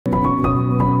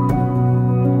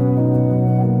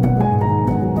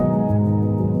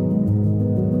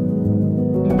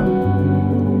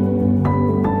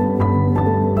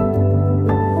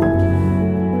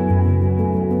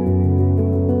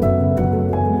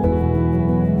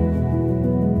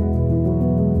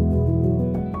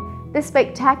This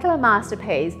spectacular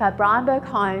masterpiece by Brian Burke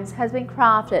Homes has been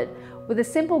crafted with the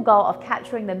simple goal of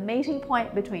capturing the meeting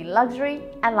point between luxury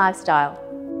and lifestyle.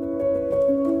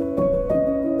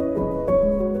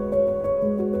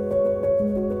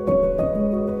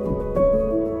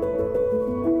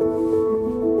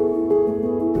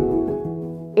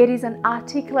 It is an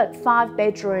articulate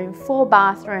 5-bedroom,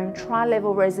 4-bathroom,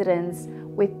 tri-level residence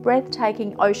with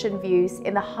breathtaking ocean views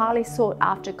in the highly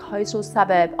sought-after coastal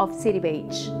suburb of City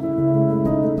Beach.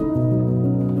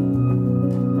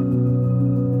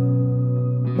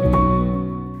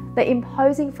 The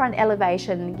imposing front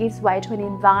elevation gives way to an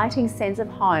inviting sense of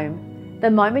home the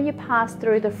moment you pass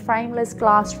through the frameless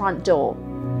glass front door.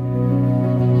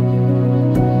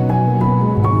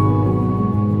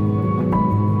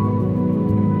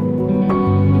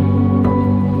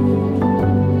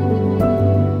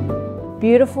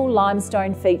 Beautiful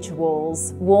limestone feature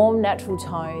walls, warm natural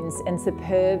tones and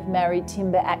superb Marri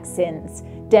timber accents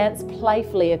dance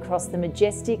playfully across the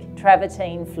majestic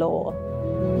travertine floor.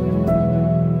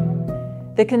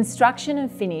 The construction and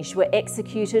finish were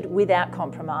executed without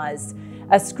compromise.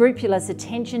 A scrupulous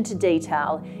attention to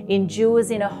detail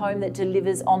endures in a home that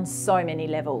delivers on so many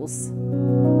levels.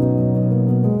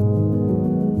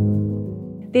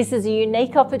 This is a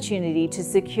unique opportunity to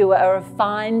secure a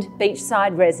refined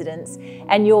beachside residence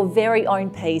and your very own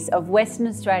piece of Western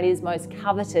Australia's most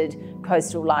coveted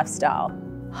coastal lifestyle.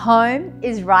 Home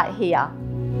is right here.